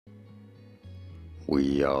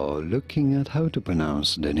We are looking at how to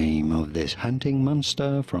pronounce the name of this hunting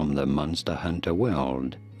monster from the Monster Hunter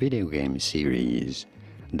World video game series.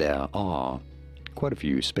 There are quite a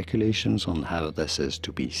few speculations on how this is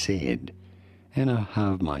to be said, and I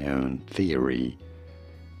have my own theory.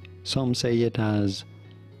 Some say it as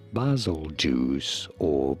Bazelgeuse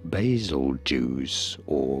or Bazelgeuse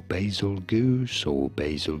or Bazelgeuse or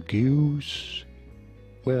Bazelgeuse.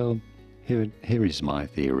 Well, here is my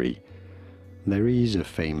theory. There is a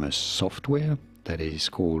famous software that is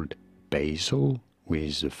called Bazel, which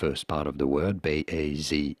is the first part of the word,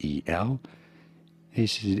 B-A-Z-E-L.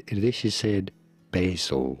 This is said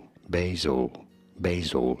Bazel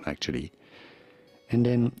actually. And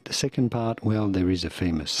then the second part, well, there is a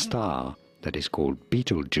famous star that is called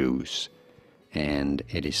Betelgeuse, and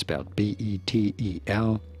it is spelled B-E-T-E-L-G-E-U-S-E.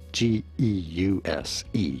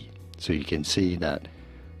 So you can see that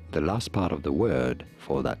the last part of the word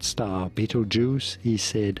for that star, Betelgeuse, is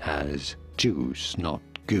said as juice, not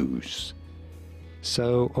goose.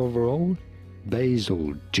 So overall,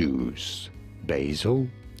 Bazelgeuse, basil,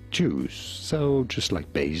 juice. So just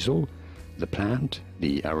like basil, the plant,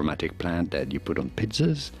 the aromatic plant that you put on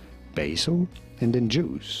pizzas, basil, and then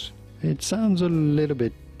juice. It sounds a little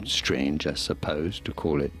bit strange, I suppose, to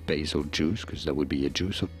call it basil juice, because that would be a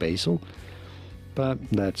juice of basil. But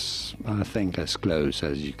that's, I think, as close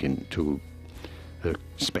as you can to a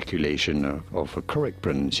speculation of a correct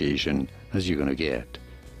pronunciation as you're going to get.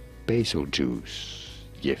 Bazelgeuse.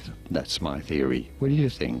 Yes, that's my theory. What do you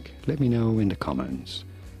think? Let me know in the comments.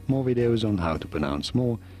 More videos on how to pronounce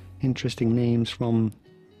more interesting names from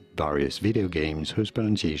various video games whose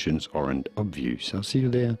pronunciations aren't obvious. I'll see you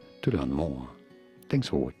there to learn more. Thanks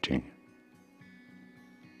for watching.